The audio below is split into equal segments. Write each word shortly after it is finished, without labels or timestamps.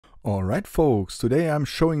Alright folks, today I'm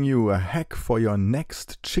showing you a hack for your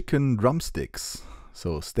next chicken drumsticks,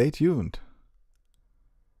 so stay tuned.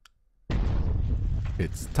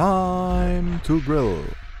 It's time to grill.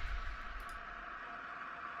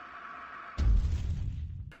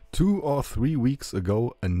 2 or 3 weeks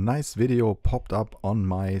ago a nice video popped up on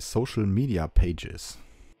my social media pages.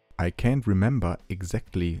 I can't remember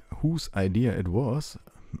exactly whose idea it was.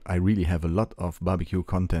 I really have a lot of barbecue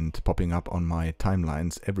content popping up on my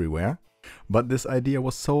timelines everywhere. But this idea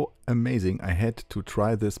was so amazing I had to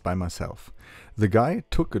try this by myself. The guy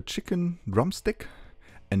took a chicken drumstick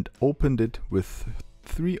and opened it with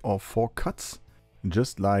 3 or 4 cuts,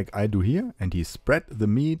 just like I do here, and he spread the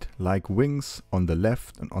meat like wings on the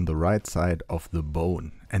left and on the right side of the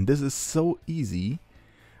bone. And this is so easy,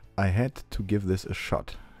 I had to give this a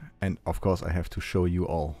shot. And of course I have to show you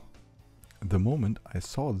all. The moment I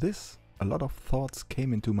saw this, a lot of thoughts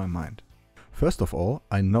came into my mind. First of all,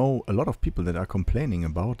 I know a lot of people that are complaining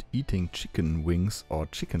about eating chicken wings or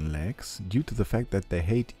chicken legs due to the fact that they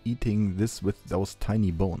hate eating this with those tiny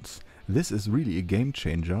bones. This is really a game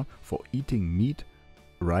changer for eating meat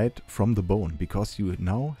right from the bone, because you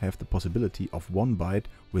now have the possibility of one bite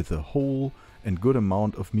with a whole and good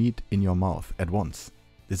amount of meat in your mouth at once.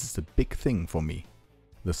 This is a big thing for me.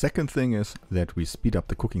 The second thing is that we speed up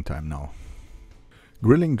the cooking time now.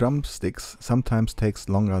 Grilling drumsticks sometimes takes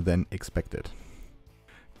longer than expected.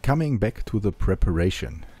 Coming back to the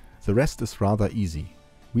preparation. The rest is rather easy.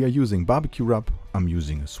 We are using BBQ-Rub. I'm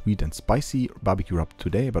using a sweet and spicy BBQ-Rub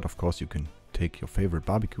today, but of course you can take your favorite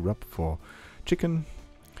barbecue rub for chicken.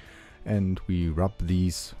 And we rub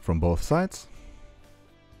these from both sides.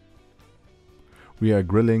 We are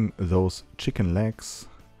grilling those chicken legs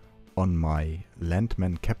on my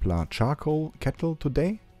Landman Kepler charcoal kettle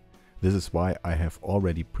today. This is why I have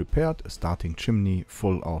already prepared a starting chimney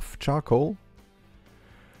full of charcoal.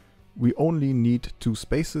 We only need 2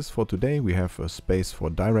 spaces for today. We have a space for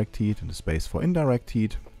direct heat and a space for indirect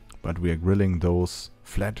heat, but we are grilling those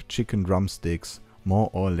flat chicken drumsticks more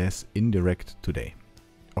or less indirect today.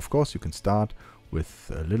 Of course you can start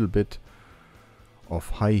with a little bit of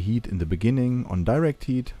high heat in the beginning on direct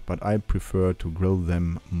heat, but I prefer to grill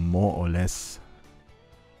them more or less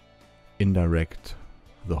indirect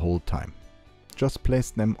the whole time. Just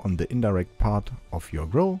place them on the indirect part of your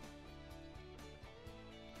grill,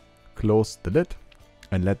 close the lid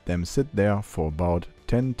and let them sit there for about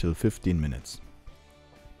 10 till 15 minutes.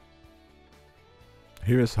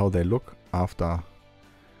 Here is how they look after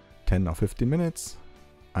 10 or 15 minutes.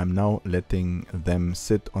 I'm now letting them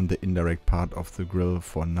sit on the indirect part of the grill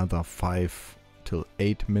for another 5 till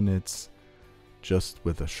 8 minutes, just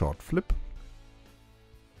with a short flip.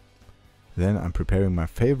 Then I'm preparing my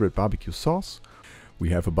favorite barbecue sauce.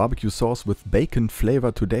 We have a barbecue sauce with bacon flavor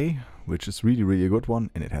today, which is really a good one,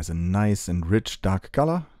 and it has a nice and rich dark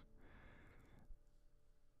color.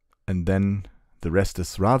 And then the rest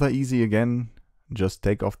is rather easy again. Just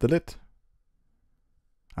take off the lid.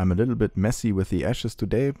 I'm a little bit messy with the ashes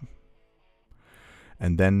today.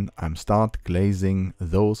 And then I'm start glazing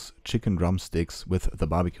those chicken drumsticks with the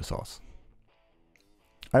barbecue sauce.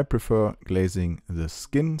 I prefer glazing the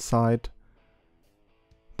skin side.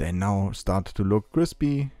 They now start to look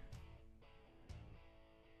crispy.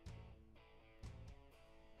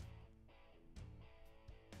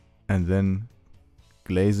 And then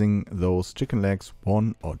glazing those chicken legs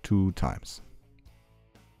 1 or 2 times.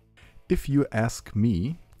 If you ask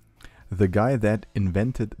me, the guy that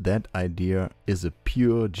invented that idea is a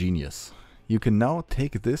pure genius. You can now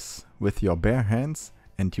take this with your bare hands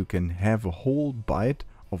and you can have a whole bite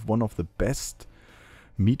of one of the best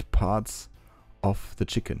meat parts of the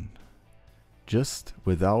chicken, just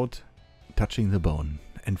without touching the bone.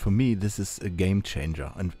 And for me this is a game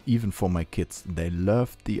changer, and even for my kids. They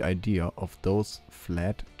loved the idea of those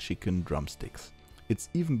flat chicken drumsticks. It's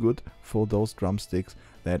even good for those drumsticks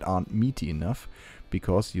that aren't meaty enough,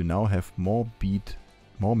 because you now have more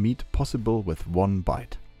meat possible with one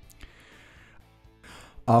bite.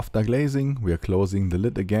 After glazing, we are closing the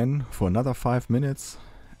lid again for another 5 minutes,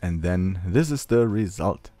 and then this is the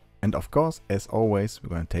result. And of course, as always, we're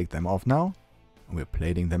going to take them off now. We're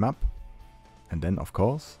plating them up. And then of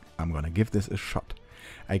course, I'm going to give this a shot.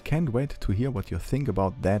 I can't wait to hear what you think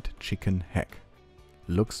about that chicken hack.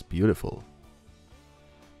 Looks beautiful.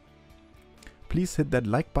 Please hit that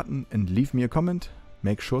like button and leave me a comment.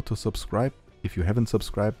 Make sure to subscribe if you haven't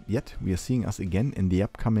subscribed yet. We are seeing us again in the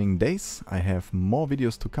upcoming days. I have more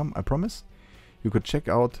videos to come, I promise. You could check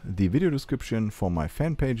out the video description for my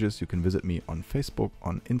fan pages. You can visit me on Facebook,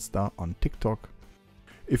 on Insta, on TikTok.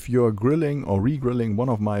 If you're grilling or re-grilling one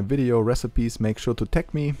of my video recipes, make sure to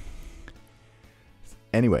tag me.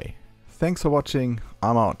 Anyway, thanks for watching.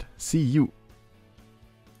 I'm out. See you.